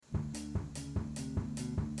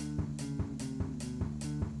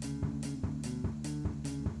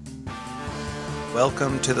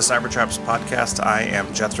Welcome to the Cybertraps podcast. I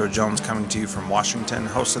am Jethro Jones, coming to you from Washington,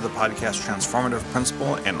 host of the podcast Transformative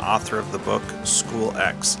Principal and author of the book School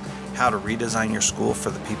X, How to Redesign Your School for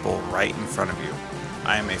the People Right in Front of You.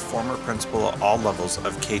 I am a former principal at all levels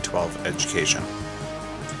of K-12 education.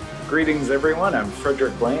 Greetings, everyone. I'm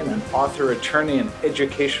Frederick Lane, an author, attorney, and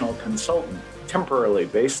educational consultant, temporarily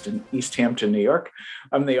based in East Hampton, New York.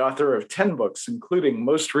 I'm the author of 10 books, including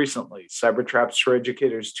most recently Cybertraps for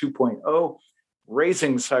Educators 2.0,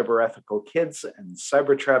 Raising Cyber-Ethical Kids, and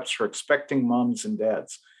Cybertraps for Expecting Moms and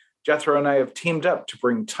Dads. Jethro and I have teamed up to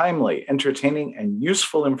bring timely, entertaining, and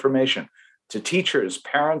useful information to teachers,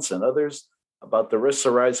 parents, and others about the risks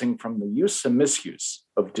arising from the use and misuse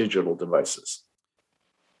of digital devices.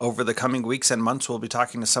 Over the coming weeks and months, we'll be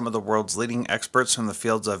talking to some of the world's leading experts from the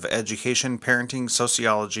fields of education, parenting,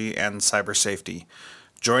 sociology, and cyber safety.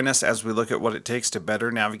 Join us as we look at what it takes to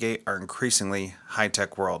better navigate our increasingly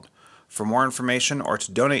high-tech world. For more information or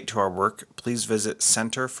to donate to our work, please visit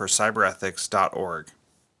centerforcyberethics.org.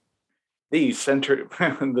 The Center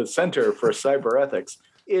for Cyber Ethics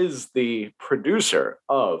is the producer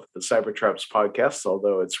of the Cybertraps podcast,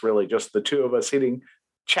 although it's really just the two of us hitting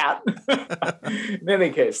chat. In any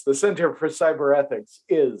case, the Center for Cyber Ethics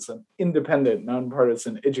is an independent,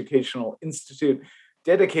 nonpartisan educational institute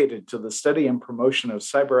dedicated to the study and promotion of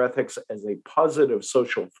cyber ethics as a positive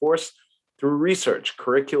social force through research,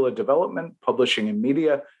 curricula development, publishing and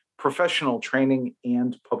media, professional training,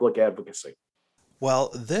 and public advocacy. Well,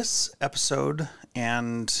 this episode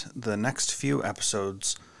and the next few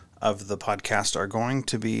episodes of the podcast are going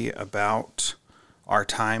to be about our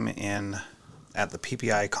time at the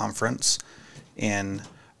PPI conference in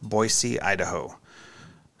Boise, Idaho.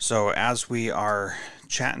 So as we are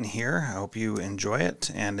chatting here, I hope you enjoy it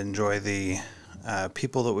and enjoy the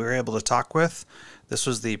people that we were able to talk with. This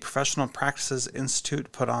was the Professional Practices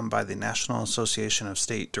Institute put on by the National Association of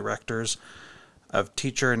State Directors of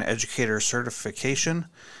Teacher and Educator Certification.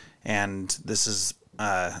 And this is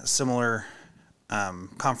a similar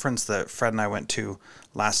conference that Fred and I went to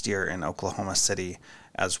last year in Oklahoma City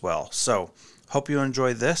as well. So hope you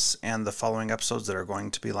enjoy this and the following episodes that are going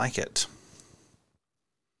to be like it.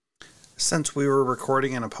 Since we were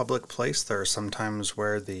recording in a public place, there are some times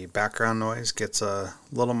where the background noise gets a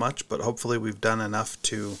little much, but hopefully we've done enough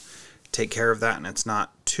to take care of that and it's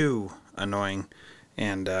not too annoying.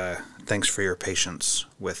 And thanks for your patience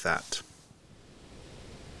with that.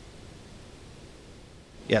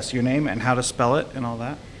 Yes, your name and how to spell it and all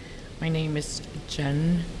that. My name is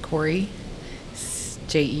Jenn Corry,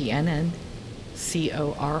 Jenn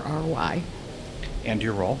Corry. And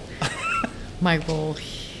your role? My role,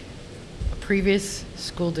 previous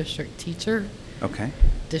school district teacher. Okay.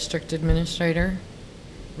 District administrator,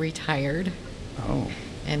 retired. Oh.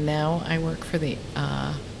 And now I work for the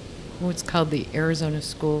what's called the Arizona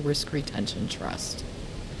School Risk Retention Trust,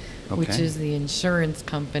 which is the insurance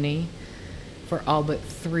company for all but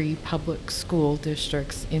 3 public school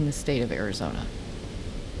districts in the state of Arizona.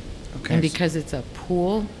 Okay. And because it's a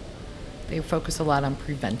pool, they focus a lot on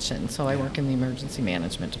prevention. So I work in the emergency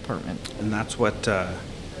management department. And that's what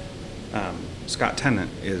Scott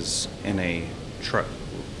Tennant is in a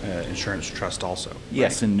insurance trust also.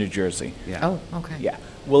 Yes, right? in New Jersey. Yeah. Oh, okay. Yeah.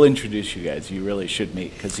 We'll introduce you guys. You really should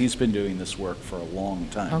meet because he's been doing this work for a long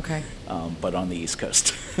time. Okay. But on the East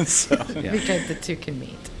Coast. So, Yeah. Because the two can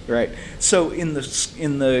meet. right. So in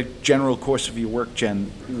the general course of your work,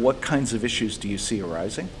 Jen, what kinds of issues do you see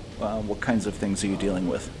arising? What kinds of things are you dealing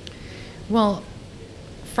with? Well,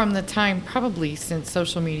 from the time probably since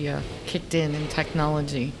social media kicked in and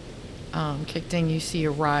technology kicked in, you see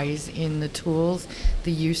a rise in the tools,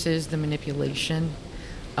 the uses, the manipulation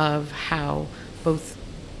of how both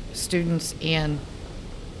students and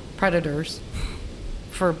predators,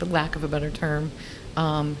 for lack of a better term,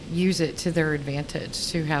 use it to their advantage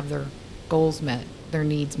to have their goals met, their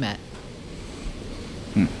needs met.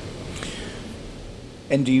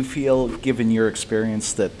 And do you feel, given your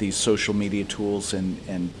experience, that these social media tools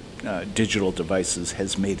and digital devices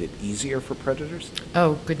has made it easier for predators?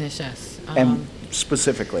 Oh, goodness, yes. And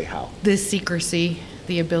specifically how? The secrecy,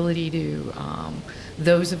 the ability to,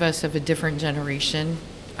 those of us of a different generation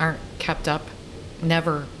aren't kept up,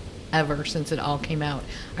 never, ever since it all came out.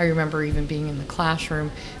 I remember even being in the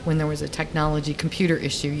classroom when there was a technology computer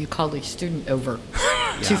issue, you called a student over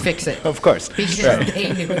to fix it. Of course. Because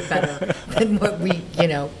they knew it better than what we,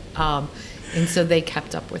 and so they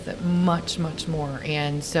kept up with it much, much more.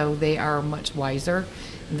 And so they are much wiser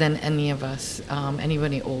than any of us,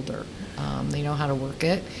 anybody older. They know how to work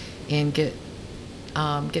it and get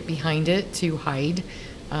behind it to hide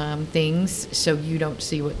things so you don't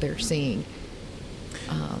see what they're seeing.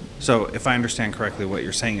 So if I understand correctly, what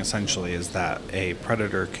you're saying essentially is that a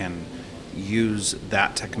predator can use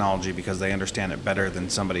that technology because they understand it better than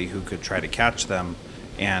somebody who could try to catch them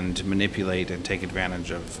and manipulate and take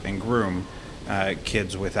advantage of and groom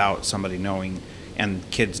kids without somebody knowing. And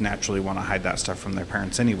kids naturally want to hide that stuff from their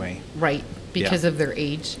parents anyway. Right, because Yeah. of their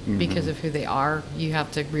age, because of who they are. You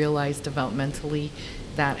have to realize developmentally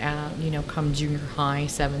that come junior high,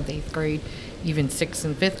 7th, 8th grade, even 6th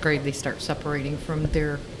and 5th grade, they start separating from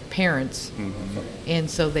their parents.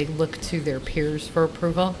 And so they look to their peers for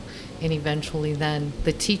approval. And eventually then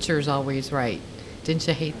the teacher's always right. Didn't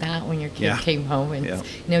you hate that when your kid Yeah. came home and, Yeah.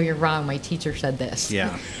 no, you're wrong, my teacher said this.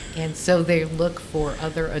 Yeah. And so they look for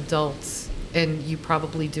other adults, and you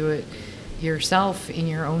probably do it yourself in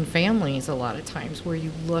your own families a lot of times, where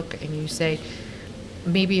you look and you say,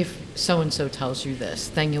 maybe if so-and-so tells you this,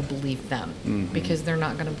 then you'll believe them, because they're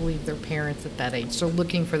not going to believe their parents at that age. So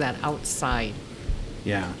looking for that outside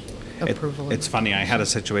Yeah. approval. It's funny. I had a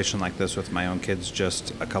situation like this with my own kids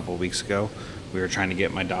just a couple of weeks ago. We were trying to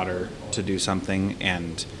get my daughter to do something,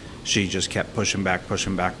 and she just kept pushing back.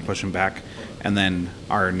 And then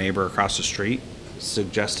our neighbor across the street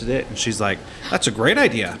suggested it, and she's like, "That's a great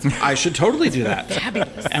idea. I should totally do that."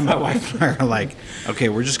 Fabulous. And my wife and I are like, "Okay,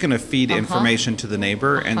 we're just going to feed information to the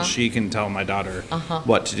neighbor, and she can tell my daughter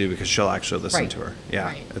what to do because she'll actually listen to her." Yeah,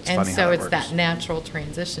 Right. it's and funny so how it's that works. that natural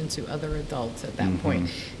transition to other adults at that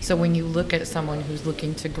point. So when you look at someone who's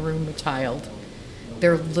looking to groom a child,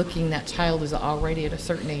 that child is already at a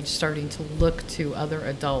certain age starting to look to other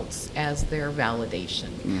adults as their validation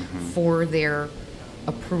for their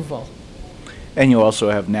approval. And you also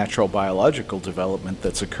have natural biological development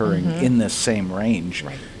that's occurring in this same range.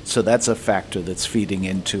 Right. So that's a factor that's feeding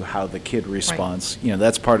into how the kid responds.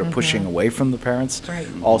 That's part of pushing away from the parents, Right.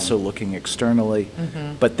 also looking externally.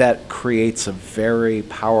 But that creates a very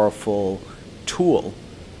powerful tool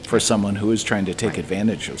for someone who is trying to take Right.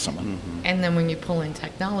 advantage of someone. And then when you pull in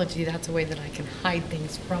technology, that's a way that I can hide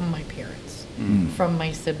things from my parents, from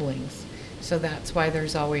my siblings. So that's why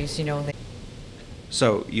there's always,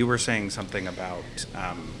 So you were saying something about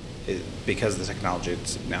because of the technology,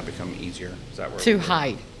 it's now become easier. Is that where to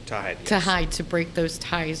hide. To hide. To yes. hide, to break those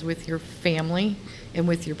ties with your family and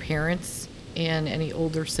with your parents and any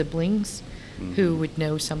older siblings who would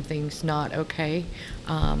know something's not okay.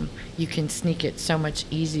 You can sneak it so much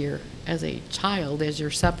easier as a child as you're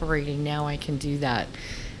separating. Now I can do that.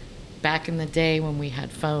 Back in the day when we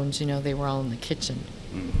had phones, they were all in the kitchen.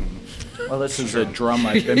 Well, this is a drum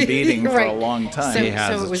I've been beating for a Right. long time. So, He has,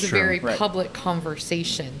 so it it's was a true. very Right. public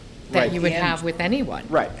conversation that Right, you would and- have with anyone.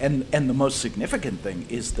 Right, and the most significant thing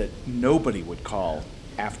is that nobody would call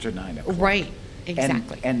after 9 o'clock. Right,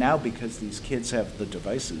 exactly. And now because these kids have the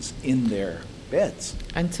devices in their beds,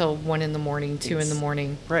 Until 1 in the morning, 2 in the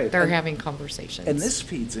morning, Right, they're and- having conversations. and this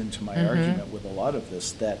feeds into my argument with a lot of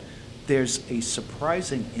this, that there's a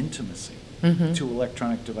surprising intimacy to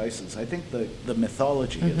electronic devices. I think the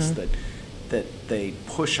mythology is that they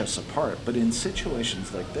push us apart, but in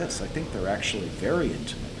situations like this, I think they're actually very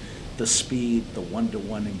intimate. The speed, the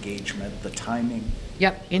one-to-one engagement, the timing.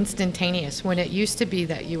 Yep, instantaneous. When it used to be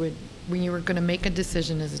that when you were going to make a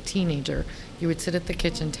decision as a teenager, you would sit at the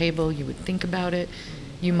kitchen table, you would think about it,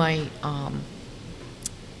 you might,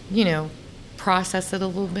 process it a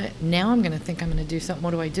little bit. Now I'm going to think I'm going to do something.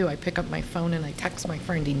 What do? I pick up my phone and I text my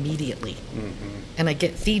friend immediately, and I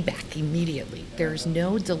get feedback immediately. There's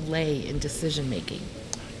no delay in decision making.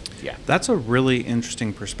 Yeah. That's a really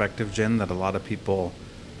interesting perspective, Jen, that a lot of people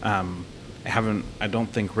haven't, I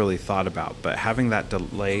don't think, really thought about. But having that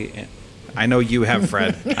delay, I know you have,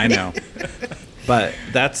 Fred. I know, but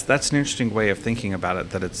that's an interesting way of thinking about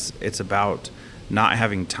it. That it's about not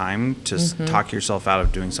having time to talk yourself out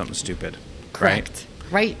of doing something stupid. Correct.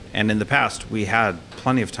 Right. And in the past, we had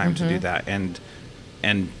plenty of time to do that, and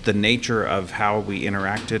the nature of how we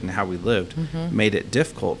interacted and how we lived made it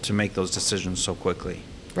difficult to make those decisions so quickly.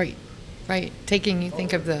 Right. You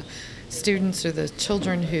think of the students or the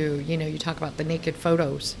children who, you talk about the naked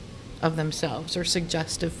photos of themselves or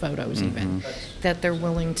suggestive photos even, that they're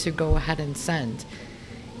willing to go ahead and send.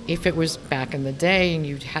 If it was back in the day and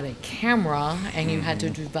you had a camera and you had to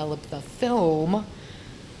develop the film,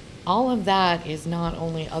 all of that is not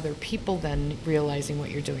only other people then realizing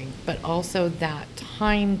what you're doing, but also that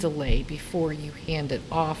time delay before you hand it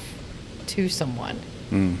off to someone.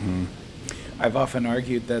 I've often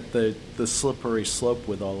argued that the slippery slope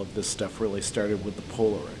with all of this stuff really started with the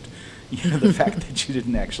Polaroid. The fact that you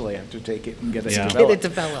didn't actually have to take it and get it Yeah. developed. Get it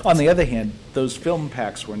developed. On the other hand, those film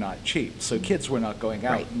packs were not cheap, so kids were not going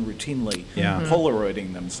out Right. and routinely Yeah.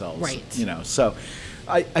 Polaroiding themselves. Right. So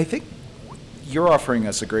I think you're offering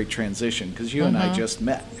us a great transition because you and I just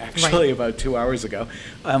met actually about 2 hours ago.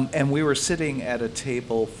 And we were sitting at a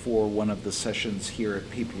table for one of the sessions here at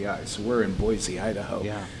PPI. So we're in Boise, Idaho.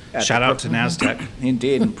 Yeah. Shout out to NASDAQ.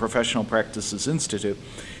 Indeed, and Professional Practices Institute.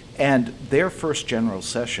 And their first general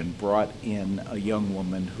session brought in a young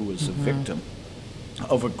woman who was a victim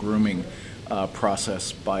of a grooming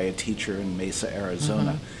process by a teacher in Mesa,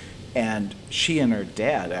 Arizona. And she and her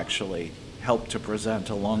dad actually helped to present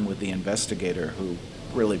along with the investigator who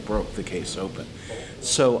really broke the case open.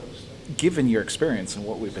 So given your experience and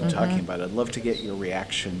what we've been talking about, I'd love to get your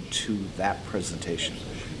reaction to that presentation.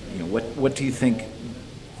 You know, what do you think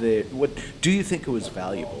what do you think it was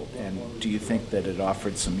valuable, and do you think that it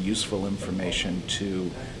offered some useful information to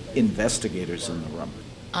investigators in the room?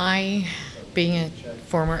 I, being a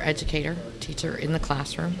former educator, teacher in the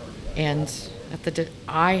classroom, and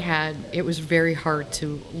it was very hard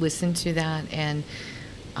to listen to that and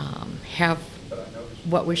have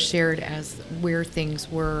what was shared as where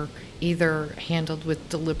things were either handled with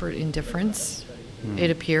deliberate indifference, it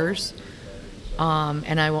appears.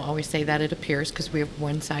 And I will always say that it appears because we have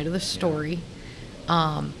one side of the story.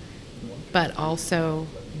 But also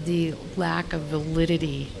the lack of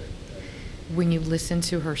validity. When you listen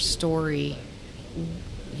to her story,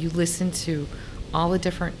 you listen to all the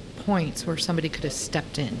different points where somebody could have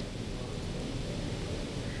stepped in.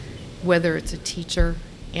 Whether it's a teacher,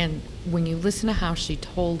 and when you listen to how she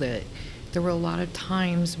told it, there were a lot of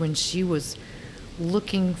times when she was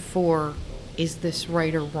looking for, is this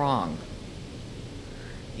right or wrong?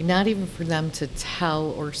 Not even for them to tell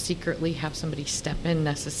or secretly have somebody step in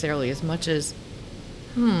necessarily, as much as,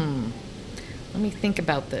 let me think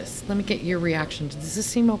about this. Let me get your reaction. Does this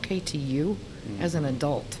seem okay to you as an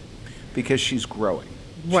adult? Because she's growing.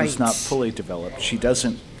 Right. She's not fully developed. She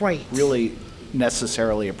doesn't really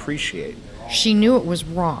necessarily appreciate. She knew it was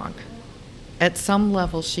wrong. At some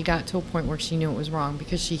level, she got to a point where she knew it was wrong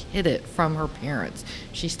because she hid it from her parents.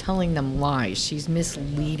 She's telling them lies. She's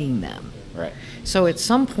misleading them. Right. So at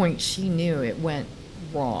some point, she knew it went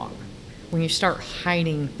wrong when you start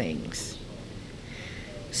hiding things.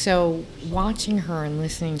 So watching her and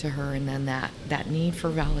listening to her, and then that need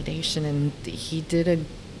for validation, and he did a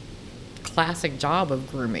classic job of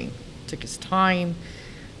grooming. Took his time.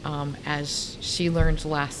 As she learned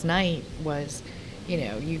last night was,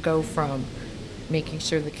 you go from making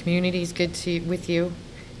sure the community's good with you,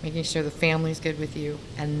 making sure the family's good with you,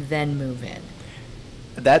 and then move in.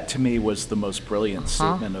 That to me was the most brilliant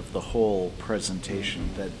statement of the whole presentation,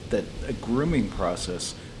 that a grooming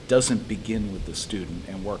process doesn't begin with the student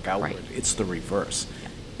and work outward. Right. It's the reverse. Yeah.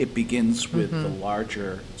 It begins with the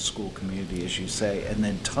larger school community, as you say, and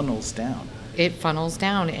then tunnels down. It funnels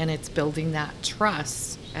down, and it's building that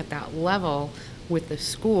trust at that level with the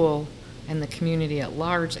school and the community at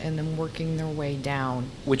large, and then working their way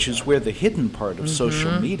down. Which is where the hidden part of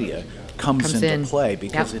social media comes into play,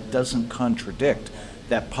 because it doesn't contradict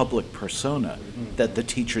that public persona that the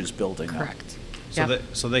teacher's building up. Correct.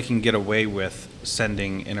 So they can get away with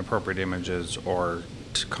sending inappropriate images or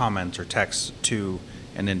comments or texts to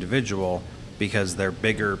an individual because their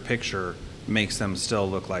bigger picture makes them still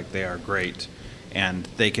look like they are great, and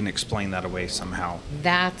they can explain that away somehow.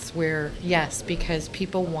 That's where, yes, because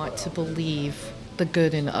people want to believe the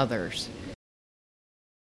good in others.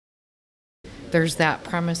 There's that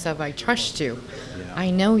premise of, I trust you. Yeah. I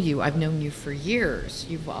know you. I've known you for years.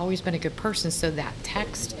 You've always been a good person. So that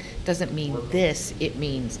text doesn't mean this. It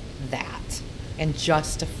means that. And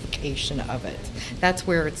justification of it. That's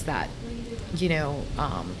where it's that,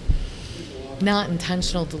 not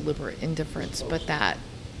intentional, deliberate indifference, but that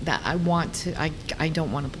I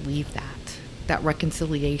don't want to believe that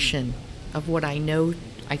reconciliation of what I know,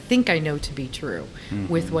 I think I know to be true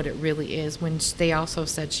with what it really is. When they also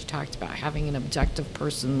said, she talked about having an objective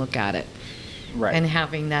person look at it. Right. And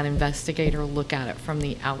having that investigator look at it from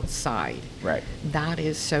the outside. Right. That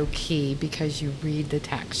is so key, because you read the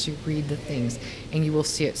text, you read the things, and you will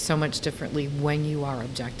see it so much differently when you are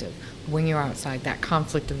objective, when you're outside, that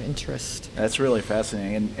conflict of interest. That's really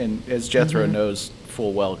fascinating. And as Jethro knows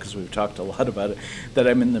full well, because we've talked a lot about it, that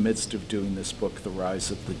I'm in the midst of doing this book, The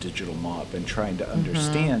Rise of the Digital Mob, and trying to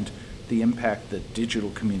understand the impact that digital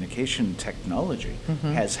communication technology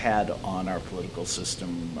has had on our political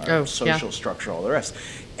system, our social structure, all the rest.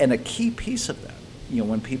 And a key piece of that,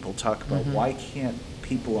 when people talk about why can't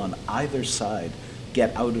people on either side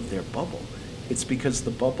get out of their bubble, it's because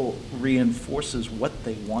the bubble reinforces what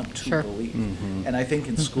they want to believe. And I think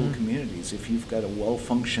in school communities, if you've got a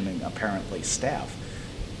well-functioning, apparently, staff,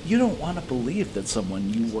 you don't want to believe that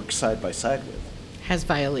someone you work side by side with has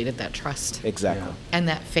violated that trust. Exactly. And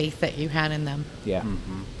that faith that you had in them. Yeah.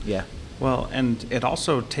 Yeah. Well, and it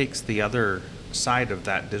also takes the other side of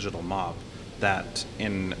that digital mob that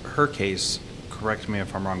in her case, correct me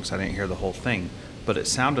if I'm wrong because I didn't hear the whole thing, but it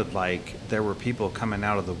sounded like there were people coming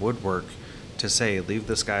out of the woodwork to say, leave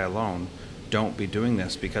this guy alone. Don't be doing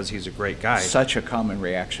this because he's a great guy. Such a common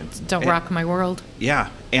reaction. Don't rock my world. Yeah,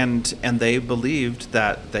 and they believed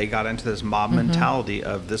that they got into this mob mentality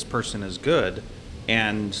of this person is good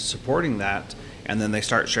and supporting that, and then they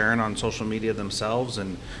start sharing on social media themselves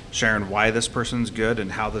and sharing why this person's good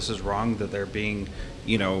and how this is wrong, that they're being,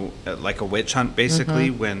 like a witch hunt basically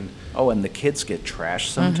when... Oh, and the kids get trashed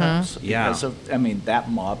sometimes because of, that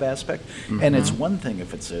mob aspect. And it's one thing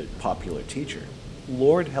if it's a popular teacher.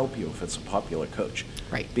 Lord help you if it's a popular coach.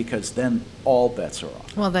 Right. Because then all bets are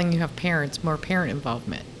off. Well, then you have more parent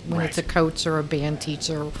involvement. When it's a coach or a band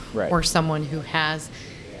teacher or someone who has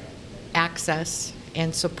access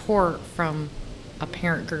and support from a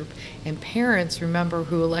parent group. And parents, remember,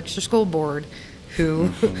 who elects your school board,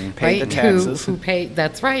 who pay the taxes. Who pay,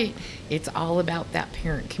 that's right. It's all about that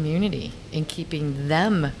parent community and keeping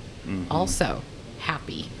them also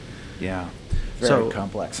happy. Yeah. Very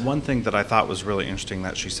complex. One thing that I thought was really interesting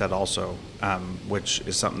that she said also, which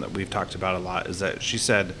is something that we've talked about a lot, is that she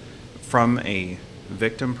said, from a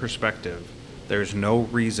victim perspective, there's no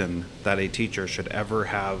reason that a teacher should ever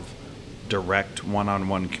have direct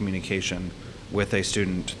one-on-one communication with a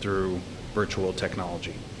student through virtual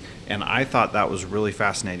technology. And I thought that was really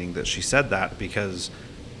fascinating that she said that, because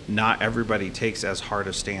not everybody takes as hard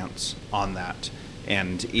a stance on that.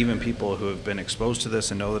 And even people who have been exposed to this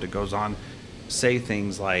and know that it goes on say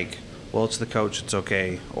things like, well, it's the coach, it's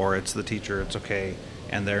okay, or it's the teacher, it's okay,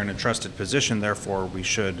 and they're in a trusted position, therefore we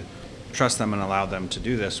should trust them and allow them to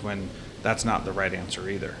do this, when that's not the right answer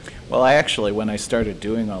either. Well, I actually, when I started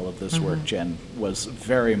doing all of this work, Jen, was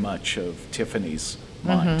very much of Tiffany's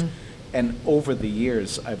mind. And over the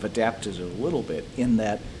years, I've adapted it a little bit in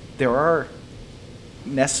that there are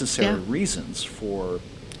necessary reasons for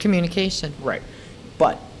communication. Right.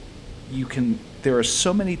 But there are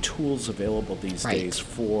so many tools available these days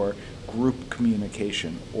for group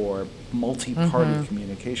communication or multi-party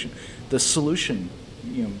communication. The solution,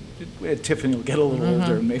 Tiffany will get a little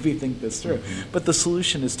older and maybe think this through, but the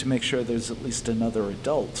solution is to make sure there's at least another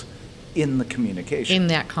adult in the communication. In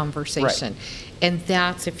that conversation. Right. And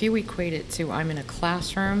that's, if you equate it to, I'm in a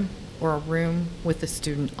classroom or a room with a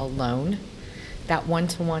student alone, that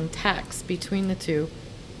one-to-one text between the two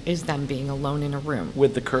is them being alone in a room.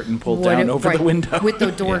 With the curtain pulled down over the window. With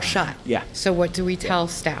the door shut. Yeah. So what do we tell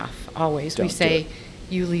staff always? We say,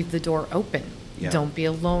 you leave the door open. Yeah. Don't be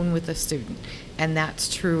alone with a student. And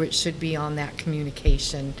that's true. It should be on that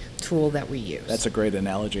communication tool that we use. That's a great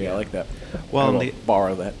analogy. I like that. Well, I will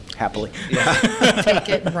borrow that happily. Yeah. Take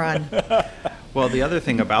it and run. Well, the other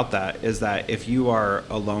thing about that is that if you are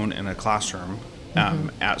alone in a classroom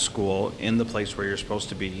at school, in the place where you're supposed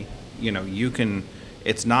to be, you can...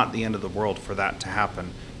 It's not the end of the world for that to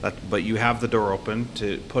happen, but you have the door open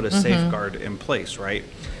to put a safeguard in place, right?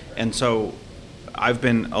 And so I've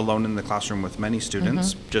been alone in the classroom with many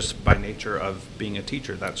students just by nature of being a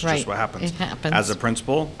teacher. That's just what happens. It happens. As a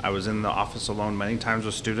principal, I was in the office alone many times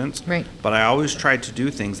with students, right. But I always tried to do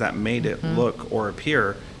things that made it look or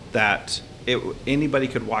appear that anybody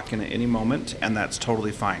could walk in at any moment, and that's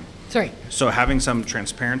totally fine. That's right. So having some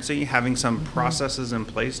transparency, having some processes in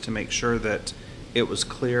place to make sure that it was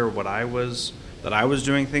clear that I was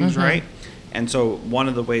doing things right. And so one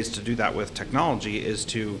of the ways to do that with technology is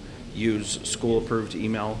to use school-approved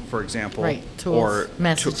email, for example, tools, or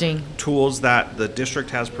messaging. Tools that the district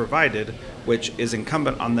has provided, which is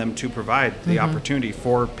incumbent on them to provide the opportunity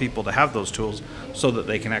for people to have those tools so that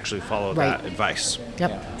they can actually follow that advice. Yep.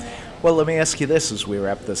 Yeah. Well, let me ask you this as we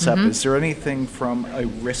wrap this up. Is there anything from a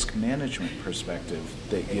risk management perspective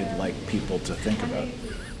that you'd like people to think about?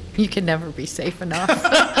 You can never be safe enough.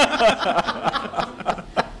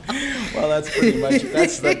 Well, that's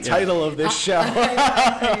the title of this show.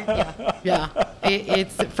 Yeah.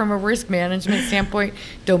 It's from a risk management standpoint,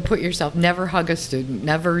 don't put yourself, never hug a student,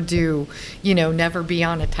 never never be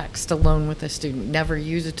on a text alone with a student, never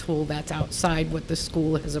use a tool that's outside what the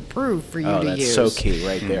school has approved for you to use. Oh, that's so key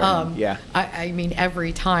right there. Yeah. I mean,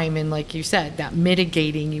 every time, and like you said, that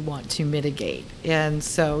mitigating, you want to mitigate. And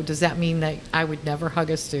so does that mean that I would never hug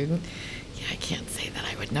a student? I can't say that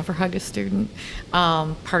I would never hug a student.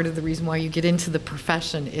 Part of the reason why you get into the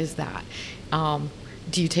profession is that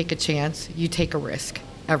do you take a chance? You take a risk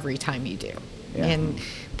every time you do. Yeah. And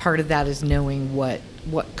part of that is knowing what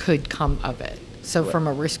could come of it. So from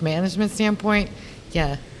a risk management standpoint,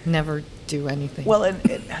 never do anything. Well, and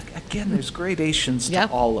again, there's gradations to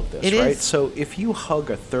all of this, right? So if you hug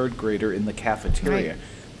a third grader in the cafeteria,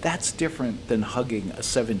 That's different than hugging a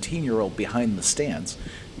 17-year-old behind the stands.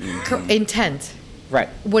 Intent. Right.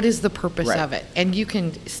 What is the purpose Right. of it? And you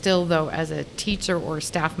can still, though, as a teacher or a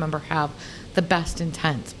staff member, have the best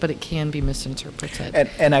intent, but it can be misinterpreted.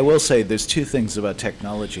 And I will say there's two things about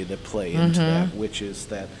technology that play into that, which is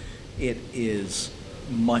that it is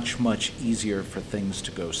much, much easier for things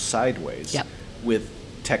to go sideways Yep. with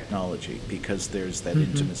technology because there's that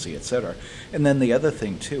intimacy, et cetera. And then the other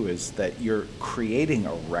thing, too, is that you're creating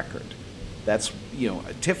a record. That's,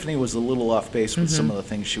 Tiffany was a little off base with some of the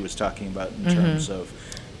things she was talking about in terms of,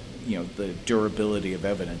 the durability of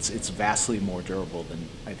evidence. It's vastly more durable than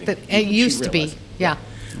I think It used she to be, realized.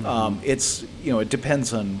 yeah. It's, it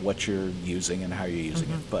depends on what you're using and how you're using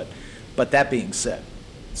it. But that being said,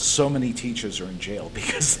 so many teachers are in jail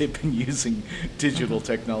because they've been using digital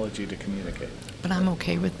technology to communicate. But I'm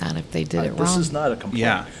okay with that if they did it This wrong. is not a complaint.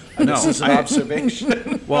 Yeah. This is an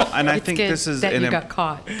observation. Well, and I It's think good this is that you got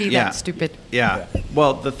caught. Be that stupid. Yeah.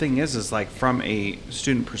 Well, the thing is like from a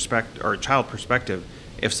student perspective or a child perspective,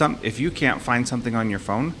 if you can't find something on your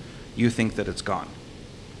phone, you think that it's gone.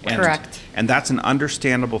 Correct. And that's an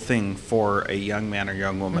understandable thing for a young man or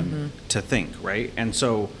young woman to think, right? And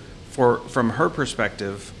so from her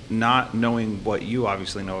perspective, not knowing what you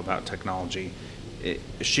obviously know about technology,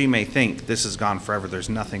 she may think this is gone forever. There's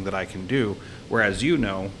nothing that I can do. Whereas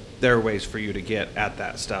there are ways for you to get at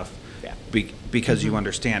that stuff because you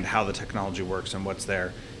understand how the technology works and what's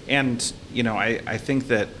there. And, I think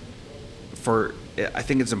that I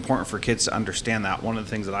think it's important for kids to understand that. One of the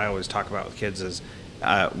things that I always talk about with kids is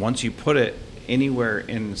once you put it anywhere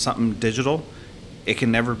in something digital, it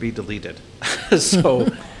can never be deleted. So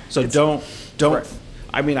don't. Right.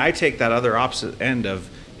 I mean, I take that other opposite end of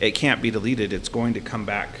it can't be deleted. It's going to come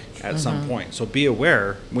back at some point. So be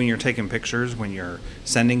aware when you're taking pictures, when you're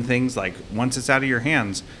sending things, like once it's out of your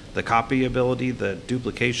hands, the copy ability, the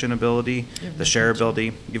duplication ability, the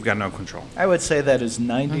shareability, you've got no control. I would say that is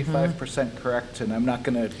 95% correct, and I'm not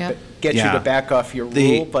going to get you Yeah. to back off your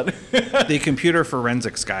rule, but The computer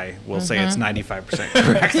forensics guy will say it's 95%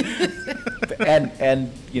 correct.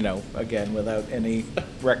 and again, without any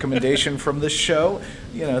recommendation from this show,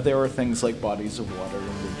 there are things like bodies of water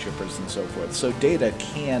and wood chippers and so forth. So data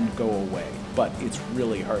can go away, but it's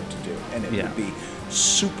really hard to do, and it would be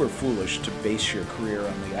super foolish to base your career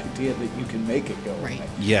on the idea that you can make it go away.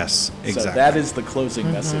 Yes, exactly. So that is the closing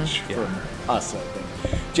message from us, I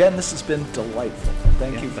think. Jen, this has been delightful.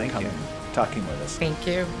 Thank you for coming, talking with us. Thank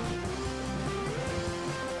you.